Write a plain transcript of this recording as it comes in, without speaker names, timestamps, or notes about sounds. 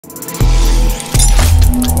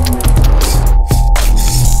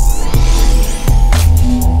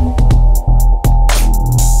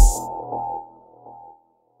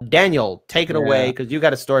Daniel, take it away because you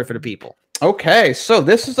got a story for the people. Okay, so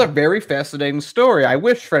this is a very fascinating story. I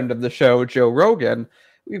wish friend of the show, Joe Rogan,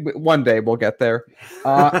 one day we'll get there,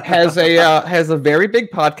 has a very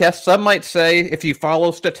big podcast. Some might say, if you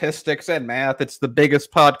follow statistics and math, it's the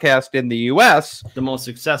biggest podcast in the U.S. The most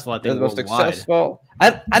successful, I think, the most worldwide. successful.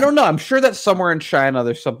 I don't know. I'm sure that somewhere in China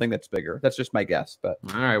there's something that's bigger. That's just my guess. But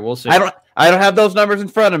all right, we'll see. I don't have those numbers in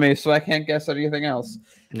front of me, so I can't guess anything else.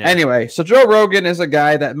 Yeah. Anyway, so Joe Rogan is a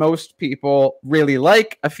guy that most people really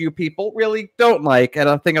like. A few people really don't like. And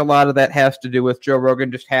I think a lot of that has to do with Joe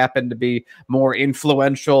Rogan just happened to be more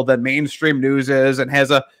influential than mainstream news is and has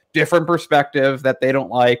a different perspective that they don't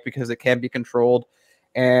like because it can be controlled.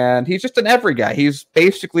 And he's just an every guy. He's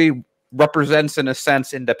basically represents, in a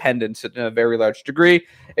sense, independence in a very large degree.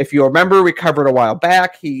 If you remember, we covered a while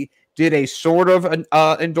back, he did a sort of an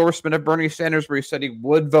endorsement of Bernie Sanders where he said he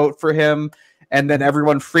would vote for him. And then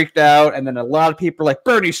everyone freaked out. And then a lot of people were like,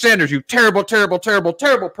 Bernie Sanders, you terrible, terrible, terrible,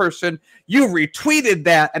 terrible person. You retweeted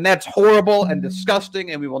that. And that's horrible and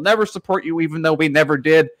disgusting. And we will never support you, even though we never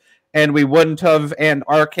did. And we wouldn't have. And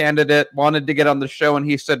our candidate wanted to get on the show. And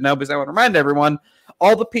he said no, because I want to remind everyone,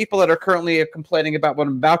 all the people that are currently complaining about what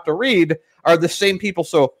I'm about to read are the same people.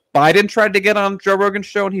 So Biden tried to get on Joe Rogan's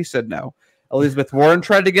show, and he said no. Elizabeth Warren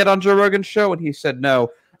tried to get on Joe Rogan's show, and he said no.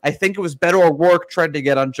 I think it was Beto O'Rourke tried to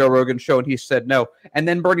get on Joe Rogan's show, and he said no. And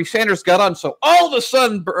then Bernie Sanders got on. So all of a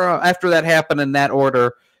sudden, after that happened in that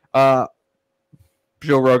order, Joe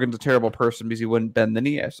Rogan's a terrible person because he wouldn't bend the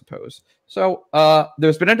knee, I suppose. So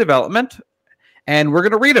there's been a development, and we're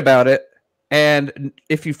going to read about it. And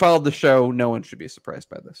if you followed the show, no one should be surprised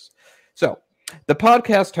by this. So the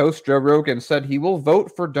podcast host, Joe Rogan, said he will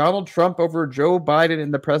vote for Donald Trump over Joe Biden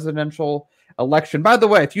in the presidential election. By the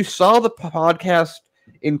way, if you saw the podcast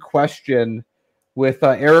in question with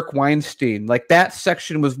Eric Weinstein, like that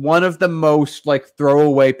section was one of the most like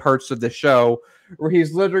throwaway parts of the show where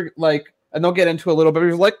he's literally like, and they'll get into a little bit,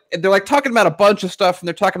 he's like, they're like talking about a bunch of stuff and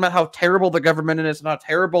they're talking about how terrible the government is and how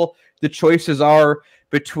terrible the choices are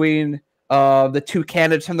between the two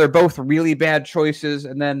candidates, and they're both really bad choices.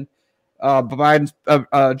 And then Biden's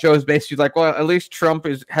Joe's basically like, well, at least Trump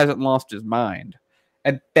hasn't lost his mind.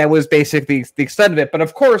 And that was basically the extent of it. But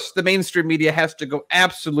of course, the mainstream media has to go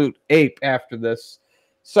absolute ape after this.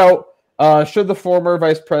 So should the former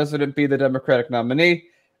vice president be the Democratic nominee?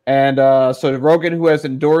 And so Rogan, who has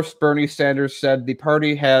endorsed Bernie Sanders, said the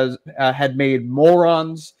party has had made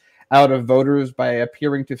morons out of voters by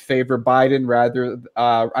appearing to favor Biden.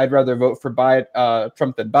 I'd rather vote for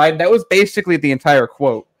Trump than Biden. That was basically the entire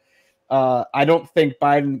quote. I don't think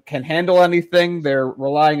Biden can handle anything. They're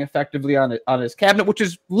relying effectively on his cabinet, which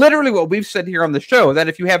is literally what we've said here on the show, that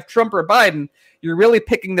if you have Trump or Biden, you're really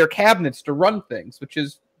picking their cabinets to run things, which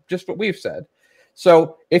is just what we've said.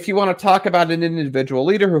 So if you want to talk about an individual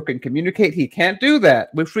leader who can communicate, he can't do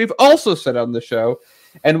that, which we've also said on the show.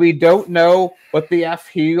 And we don't know what the F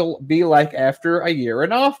he'll be like after a year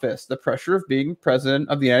in office. The pressure of being president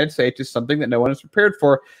of the United States is something that no one is prepared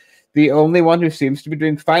for. The only one who seems to be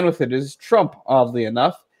doing fine with it is Trump, oddly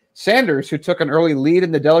enough. Sanders, who took an early lead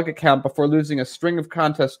in the delegate count before losing a string of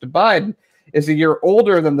contests to Biden, is a year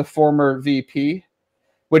older than the former VP,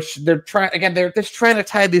 which they're just trying to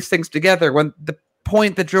tie these things together. When the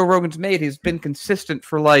point that Joe Rogan's made, he's been consistent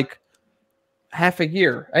for like half a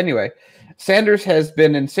year. Anyway, Sanders has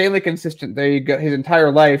been insanely consistent his entire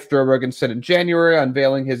life, Joe Rogan said in January,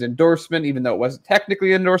 unveiling his endorsement, even though it wasn't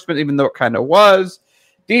technically an endorsement, even though it kind of was.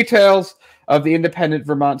 Details of the independent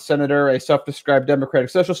Vermont senator, a self-described Democratic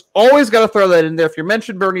socialist. Always got to throw that in there. If you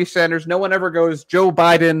mention Bernie Sanders, no one ever goes Joe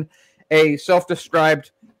Biden, a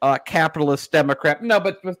self-described capitalist Democrat. No,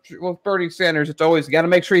 but with Bernie Sanders, it's always got to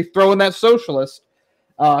make sure you throw in that socialist.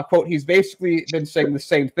 Quote, he's basically been saying the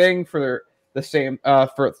same thing for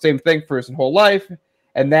his whole life,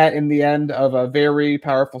 and that in the end of a very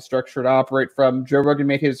powerful structure to operate from. Joe Rogan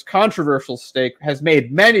has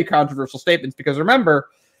made many controversial statements, because remember,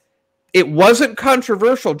 it wasn't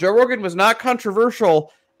controversial. Joe Rogan was not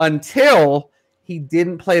controversial until he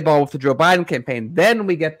didn't play ball with the Joe Biden campaign. Then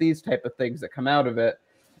we get these type of things that come out of it.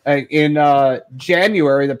 In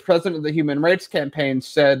January, the president of the Human Rights Campaign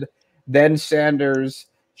said then Sanders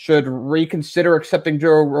should reconsider accepting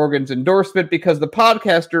Joe Rogan's endorsement because the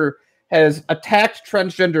podcaster has attacked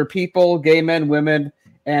transgender people, gay men, women,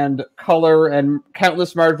 and color, and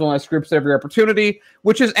countless marginalized groups at every opportunity,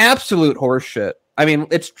 which is absolute horseshit. I mean,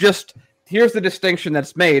 it's just, here's the distinction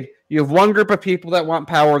that's made. You have one group of people that want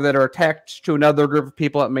power that are attached to another group of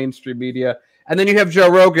people at mainstream media, and then you have Joe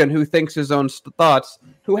Rogan, who thinks his own thoughts,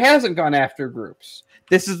 who hasn't gone after groups.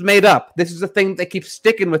 This is made up. This is a thing that keeps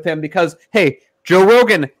sticking with him because, hey, Joe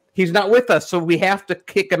Rogan He's not with us, so we have to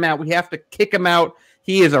kick him out. We have to kick him out.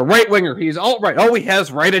 He is a right-winger. He's alt-right. Oh, he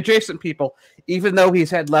has right-adjacent people, even though he's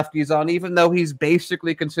had lefties on, even though he's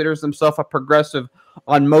basically considers himself a progressive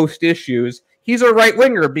on most issues. He's a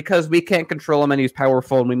right-winger because we can't control him and he's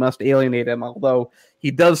powerful and we must alienate him, although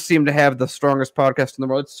he does seem to have the strongest podcast in the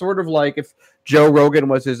world. It's sort of like if Joe Rogan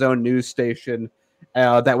was his own news station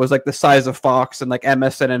that was like the size of Fox, and like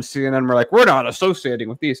MSN and CNN were like, we're not associating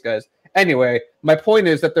with these guys. Anyway, my point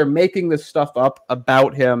is that they're making this stuff up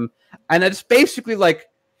about him. And it's basically like,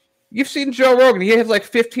 you've seen Joe Rogan. He has like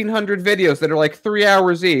 1,500 videos that are like 3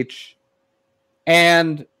 hours each.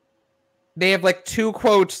 And they have like 2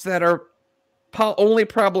 quotes that are only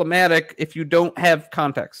problematic if you don't have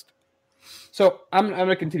context. So I'm going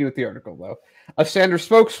to continue with the article, though. A Sanders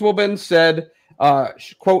spokeswoman said,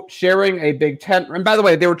 quote, sharing a big tent. And by the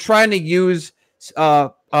way, they were trying to use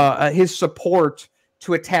his support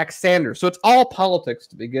to attack Sanders. So it's all politics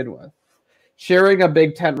to begin with. Sharing a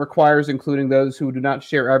big tent requires including those who do not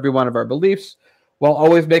share every one of our beliefs, while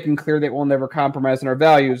always making clear that we'll never compromise on our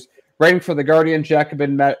values. Writing for The Guardian,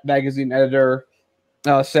 Jacobin magazine editor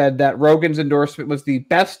said that Rogan's endorsement was the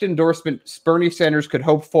best endorsement Bernie Sanders could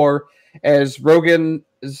hope for, as Rogan's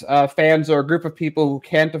fans are a group of people who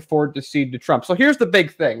can't afford to cede to Trump. So here's the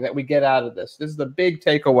big thing that we get out of this. This is the big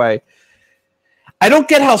takeaway. I don't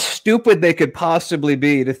get how stupid they could possibly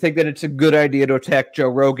be to think that it's a good idea to attack Joe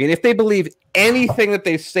Rogan if they believe anything that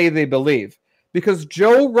they say they believe. Because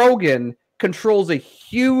Joe Rogan controls a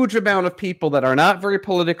huge amount of people that are not very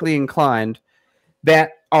politically inclined,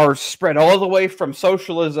 that are spread all the way from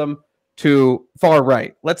socialism to far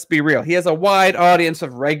right. Let's be real. He has a wide audience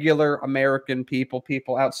of regular American people,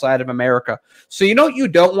 people outside of America. So you know what you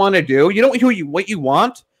don't want to do? You know what you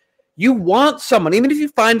want? You want someone, even if you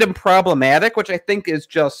find them problematic, which I think is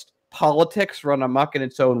just politics run amok in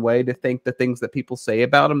its own way, to think the things that people say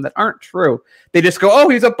about him that aren't true. They just go, oh,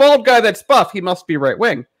 he's a bald guy that's buff. He must be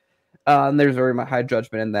right-wing. And there's very much high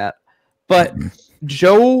judgment in that. But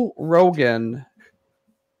Joe Rogan,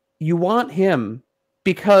 you want him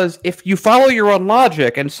because if you follow your own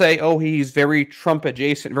logic and say, oh, he's very Trump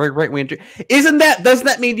adjacent, very right-wing, doesn't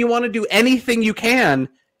that mean you want to do anything you can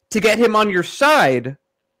to get him on your side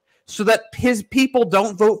so that his people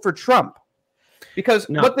don't vote for Trump? Because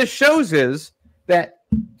what this shows is that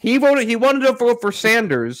he wanted to vote for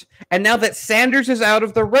Sanders, and now that Sanders is out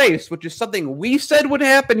of the race, which is something we said would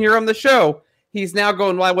happen here on the show, he's now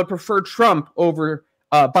going, well, I would prefer Trump over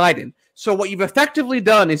Biden. So what you've effectively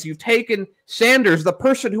done is you've taken Sanders, the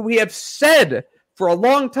person who we have said for a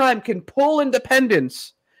long time can pull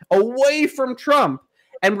independence away from Trump,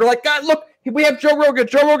 and we're like, God, look, we have Joe Rogan.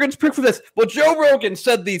 Joe Rogan's proof for this. Well, Joe Rogan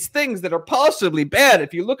said these things that are possibly bad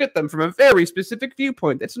if you look at them from a very specific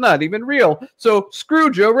viewpoint. That's not even real. So screw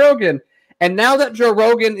Joe Rogan. And now that Joe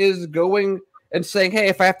Rogan is going and saying, hey,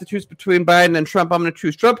 if I have to choose between Biden and Trump, I'm going to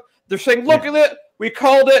choose Trump. They're saying, look at it. We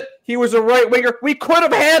called it. He was a right-winger. We could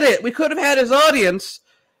have had it. We could have had his audience.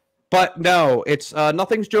 But no, it's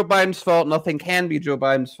nothing's Joe Biden's fault. Nothing can be Joe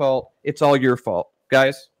Biden's fault. It's all your fault,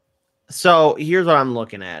 guys. So here's what I'm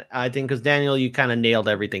looking at. I think because Daniel, you kind of nailed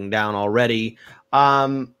everything down already.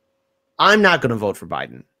 I'm not going to vote for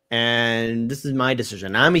Biden, and this is my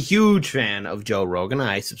decision. I'm a huge fan of Joe Rogan.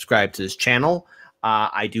 I subscribe to his channel.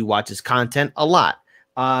 I do watch his content a lot.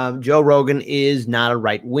 Joe Rogan is not a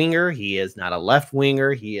right winger. He is not a left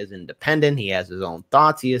winger. He is independent. He has his own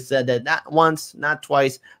thoughts. He has said that not once, not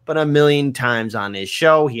twice, but a million times on his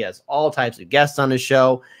show. He has all types of guests on his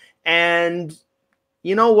show, and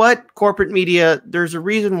you know what? Corporate media, there's a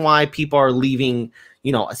reason why people are leaving,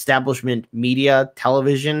 establishment media,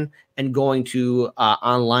 television, and going to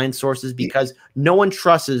online sources, because no one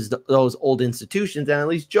trusts those old institutions. And at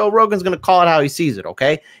least Joe Rogan's going to call it how he sees it,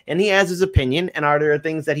 okay? And he has his opinion. And are there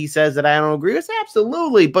things that he says that I don't agree with?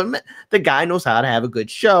 Absolutely. But the guy knows how to have a good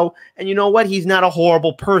show. And you know what? He's not a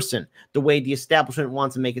horrible person. The way the establishment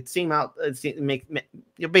wants to make it seem out,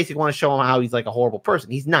 you basically want to show him how he's like a horrible person.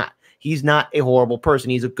 He's not. He's not a horrible person.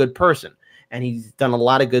 He's a good person. And he's done a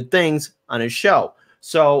lot of good things on his show.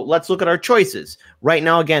 So let's look at our choices. Right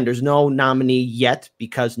now, again, there's no nominee yet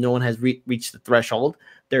because no one has reached the threshold.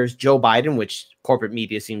 There's Joe Biden, which corporate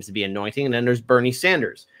media seems to be anointing. And then there's Bernie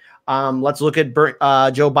Sanders. Let's look at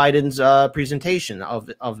Joe Biden's presentation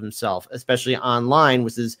of himself, especially online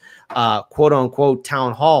with his quote-unquote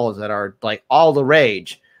town halls that are like all the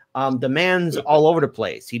rage. The man's all over the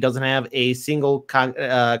place. He doesn't have a single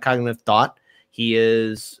cognitive thought. He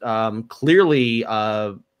is clearly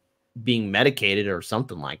being medicated or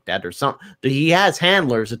something like that, or something. He has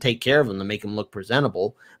handlers to take care of him to make him look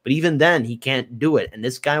presentable, but even then he can't do it. And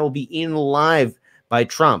this guy will be eaten alive by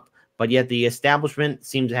Trump. but yet the establishment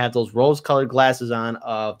seems to have those rose-colored glasses on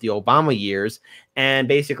of the Obama years, and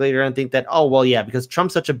basically they're going to think that, oh, well, yeah, because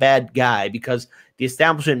Trump's such a bad guy, because the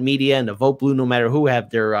establishment media and the vote blue, no matter who, have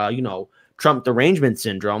their, Trump derangement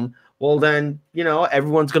syndrome, well, then,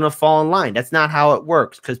 everyone's going to fall in line. That's not how it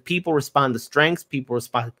works, because people respond to strengths, people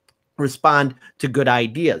respond to good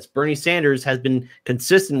ideas. Bernie Sanders has been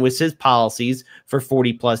consistent with his policies for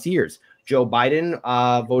 40 plus years. Joe Biden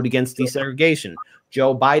voted against desegregation.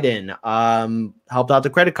 Joe Biden helped out the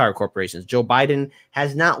credit card corporations. Joe Biden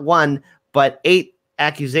has not one, but 8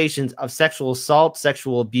 accusations of sexual assault,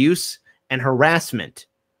 sexual abuse, and harassment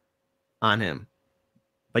on him.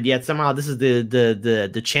 But yet somehow this is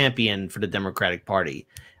the champion for the Democratic Party.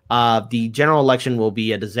 The general election will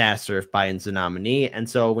be a disaster if Biden's the nominee. And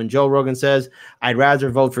so when Joe Rogan says, I'd rather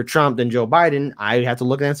vote for Trump than Joe Biden, I have to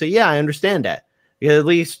look at it and say, yeah, I understand that. Because at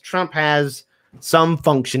least Trump has some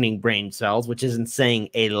functioning brain cells, which isn't saying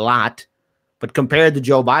a lot. But compared to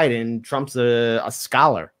Joe Biden, Trump's a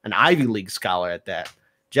scholar, an Ivy League scholar at that.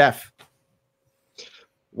 Jeff.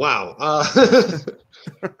 Wow.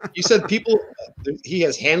 You said he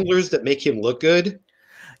has handlers that make him look good.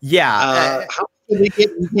 Yeah. How can they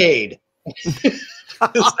get paid? I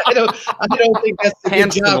don't think that's a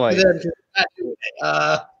good job for them.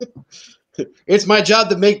 It's my job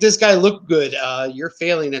to make this guy look good. You're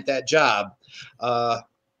failing at that job.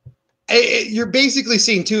 You're basically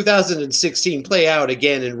seeing 2016 play out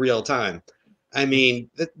again in real time. I mean,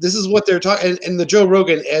 this is what they're talking. And the Joe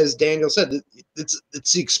Rogan, as Daniel said, it's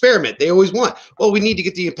the experiment they always want. Well, we need to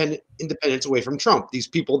get the independents away from Trump. These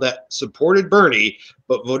people that supported Bernie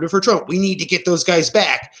but voted for Trump, we need to get those guys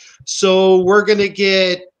back. So we're going to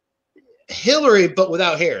get Hillary, but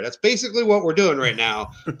without hair. That's basically what we're doing right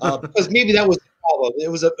now. Because maybe that was the problem. It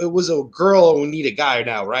was a girl who need a guy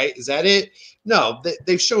now, right? Is that it? No,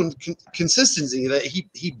 they've shown consistency that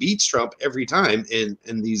he beats Trump every time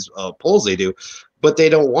in these polls they do, but they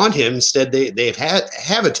don't want him. Instead, they've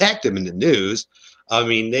have attacked him in the news. I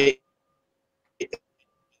mean,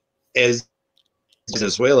 as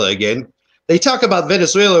Venezuela again. They talk about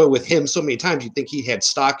Venezuela with him so many times. You think he had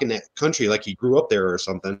stock in that country, like he grew up there or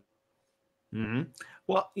something. Mm-hmm.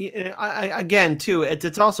 Well, again, too,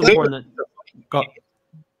 it's also important that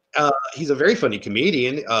he's a very funny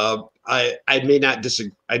comedian. I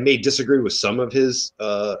may disagree with some of his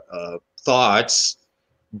thoughts,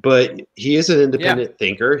 but he is an independent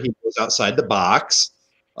thinker. He goes outside the box.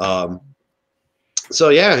 So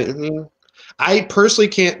yeah, I mean, I personally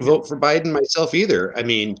can't vote for Biden myself either. I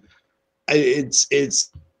mean, I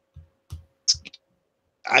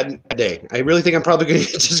really think I'm probably going to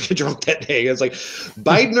just get drunk that day. It's like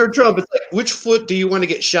Biden or Trump. It's like, which foot do you want to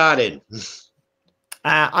get shot in?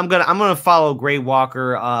 I'm gonna follow Gray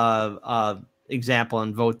Walker example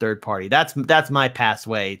and vote third party. That's my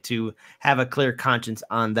pathway to have a clear conscience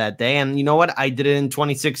on that day. And you know what? I did it in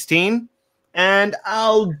 2016, and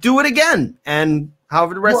I'll do it again. And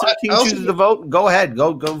however the rest of the team chooses to vote, go ahead,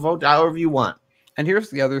 go vote however you want. And here's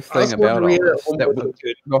the other thing about all this.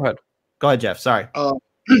 Go ahead. Go ahead, Jeff. Sorry.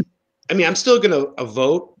 I mean, I'm still going to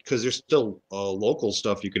vote because there's still local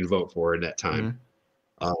stuff you can vote for in that time.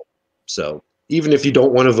 Mm-hmm. So even if you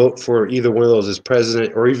don't want to vote for either one of those as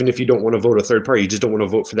president, or even if you don't want to vote a third party, you just don't want to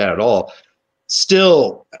vote for that at all.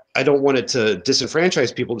 Still, I don't want it to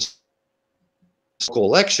disenfranchise people to local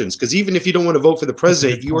elections, because even if you don't want to vote for the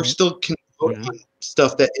president, you are still can vote on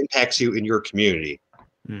stuff that impacts you in your community.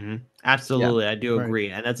 Mm-hmm. Absolutely, I do agree,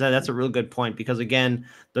 and that's a real good point, because again,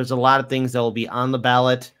 there's a lot of things that will be on the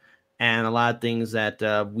ballot, and a lot of things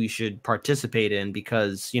that we should participate in,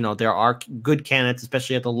 because there are good candidates,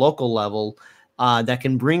 especially at the local level, that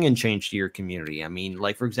can bring in change to your community. I mean,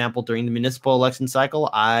 like for example, during the municipal election cycle,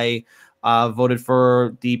 I voted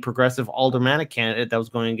for the progressive aldermanic candidate that was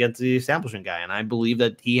going against the establishment guy, and I believe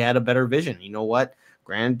that he had a better vision. You know what?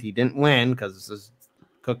 Granted, he didn't win because this is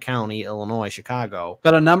Cook County, Illinois, Chicago.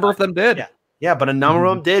 But a number of them did. Yeah, but a number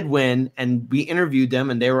of them did win, and we interviewed them,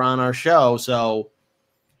 and they were on our show. So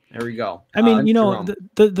there we go. I mean,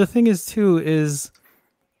 the thing is too is,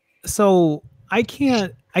 so I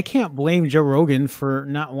can't blame Joe Rogan for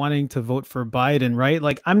not wanting to vote for Biden, right?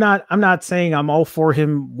 Like I'm not saying I'm all for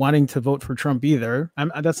him wanting to vote for Trump either.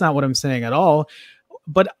 That's not what I'm saying at all.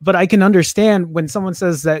 But I can understand when someone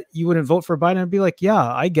says that you wouldn't vote for Biden, I'd be like,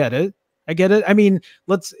 yeah, I get it. I mean,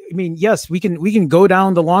 yes, we can go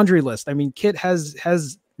down the laundry list. I mean, Kit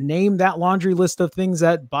has named that laundry list of things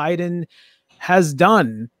that Biden has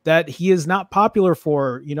done that he is not popular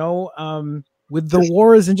for, with the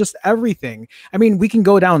wars and just everything. I mean, we can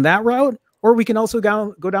go down that route, or we can also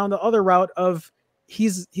go down the other route of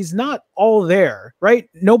he's not all there, right?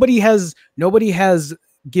 Nobody has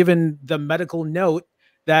given the medical note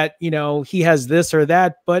that, you know, he has this or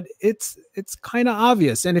that, but it's kind of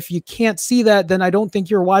obvious. And if you can't see that, then I don't think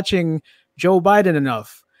you're watching Joe Biden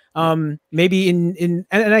enough. Maybe and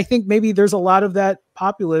I think maybe there's a lot of that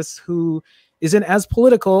populace who isn't as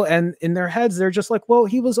political, and in their heads they're just like, well,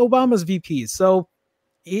 he was Obama's VP, so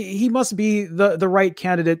he must be the right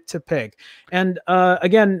candidate to pick. And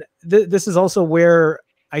again, this is also where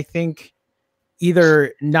I think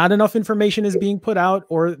either not enough information is being put out,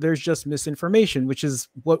 or there's just misinformation, which is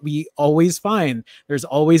what we always find. There's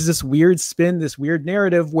always this weird spin, this weird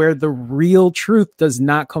narrative where the real truth does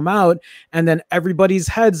not come out. And then everybody's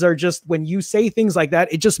heads are just, when you say things like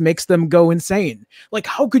that, it just makes them go insane. Like,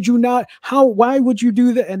 how could you not, why would you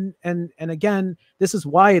do that? And again, this is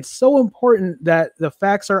why it's so important that the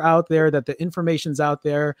facts are out there, that the information's out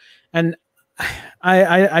there. And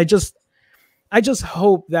I just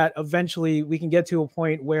hope that eventually we can get to a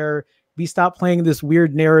point where we stop playing this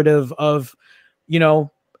weird narrative of, you know,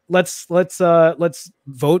 let's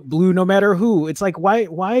vote blue no matter who. It's like, why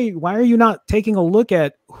are you not taking a look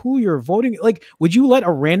at who you're voting? Like, would you let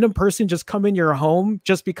a random person just come in your home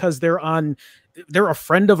just because they're a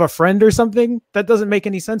friend of a friend or something? That doesn't make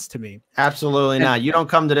any sense to me. Absolutely not. You don't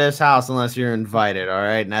come to this house unless you're invited. All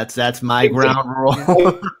right, and that's my ground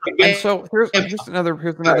rule. And so here's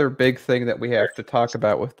another big thing that we have to talk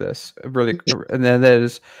about with this, really, and then that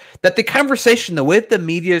is that the conversation, the way the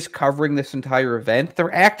media is covering this entire event,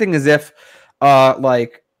 they're acting as if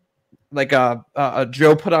like a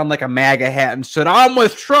Joe put on like a MAGA hat and said, "I'm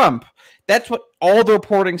with Trump." That's what all the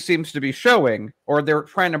reporting seems to be showing, or they're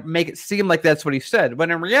trying to make it seem like that's what he said.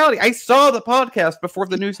 When in reality, I saw the podcast before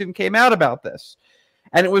the news even came out about this.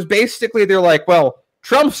 And it was basically, they're like, well,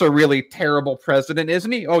 Trump's a really terrible president,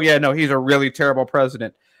 isn't he? Oh, yeah, no, he's a really terrible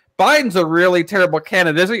president. Biden's a really terrible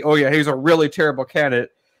candidate, isn't he? Oh, yeah, he's a really terrible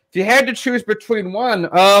candidate. If you had to choose between one,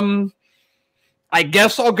 I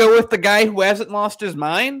guess I'll go with the guy who hasn't lost his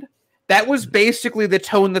mind. That was basically the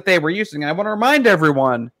tone that they were using. And I want to remind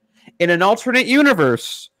everyone, in an alternate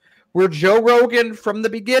universe where Joe Rogan from the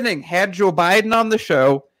beginning had Joe Biden on the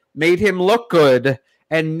show, made him look good,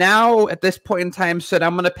 and now at this point in time said,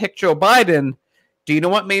 I'm going to pick Joe Biden. Do you know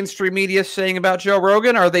what mainstream media is saying about Joe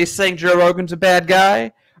Rogan? Are they saying Joe Rogan's a bad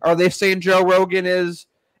guy? Are they saying Joe Rogan is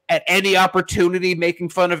at any opportunity making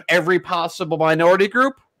fun of every possible minority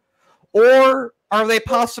group? Or are they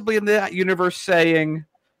possibly in that universe saying,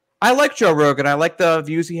 I like Joe Rogan. I like the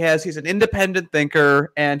views he has. He's an independent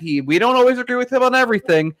thinker, and we don't always agree with him on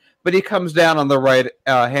everything, but he comes down on the right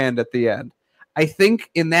hand at the end. I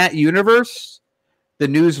think in that universe, the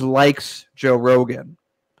news likes Joe Rogan.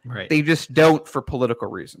 Right. They just don't for political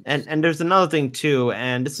reasons. And there's another thing too,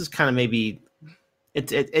 and this is kind of maybe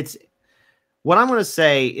it's what I'm going to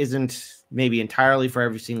say isn't maybe entirely for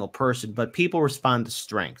every single person, but people respond to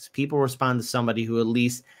strengths. People respond to somebody who at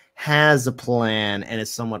least has a plan and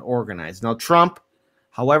is somewhat organized. Now, Trump,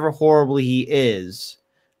 however horribly he is,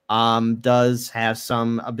 does have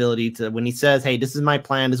some ability to, when he says, hey, this is my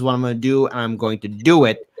plan, this is what I'm going to do, and I'm going to do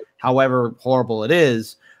it, however horrible it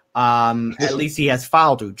is, at least he has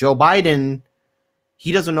follow through. Joe Biden,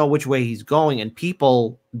 he doesn't know which way he's going, and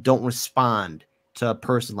people don't respond to a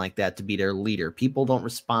person like that to be their leader. People don't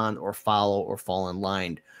respond or follow or fall in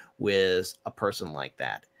line with a person like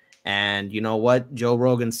that. And you know what? Joe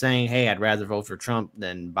Rogan saying, hey, I'd rather vote for Trump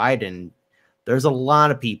than Biden. There's a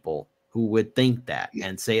lot of people who would think that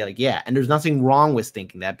and say, like, yeah, and there's nothing wrong with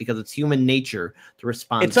thinking that because it's human nature to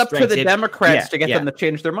respond. It's up to the Democrats to get them to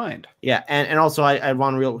change their mind. Yeah. And also I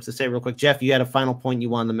want to say real quick, Jeff, you had a final point you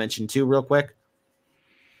wanted to mention too, real quick.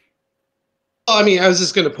 I mean, I was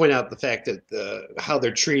just going to point out the fact that how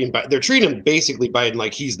they're treating him basically Biden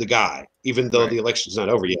like he's the guy, even though the election's not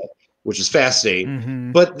over yet, which is fascinating.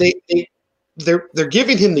 Mm-hmm. But they're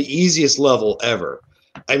giving him the easiest level ever.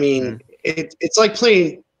 I mean, it's like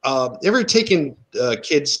playing. Ever taken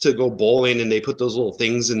kids to go bowling and they put those little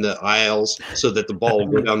things in the aisles so that the ball will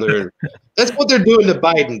go down there? That's what they're doing to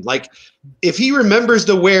Biden. Like, if he remembers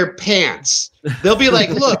to wear pants, they'll be like,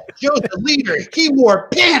 look, Joe's the leader. He wore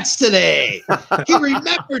pants today. He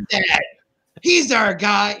remembered that. He's our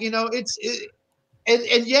guy. You know,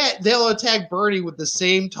 and yet they'll attack Bernie with the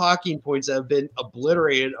same talking points that have been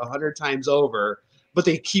obliterated 100 times over. But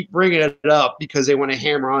they keep bringing it up because they want to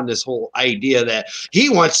hammer on this whole idea that he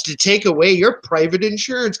wants to take away your private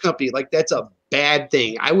insurance company. Like, that's a bad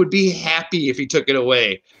thing. I would be happy if he took it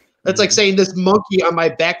away. That's like saying this monkey on my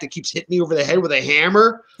back that keeps hitting me over the head with a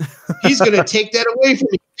hammer, he's going to take that away from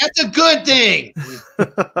me. That's a good thing.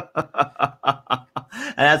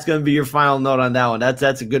 And that's going to be your final note on that one.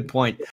 That's a good point.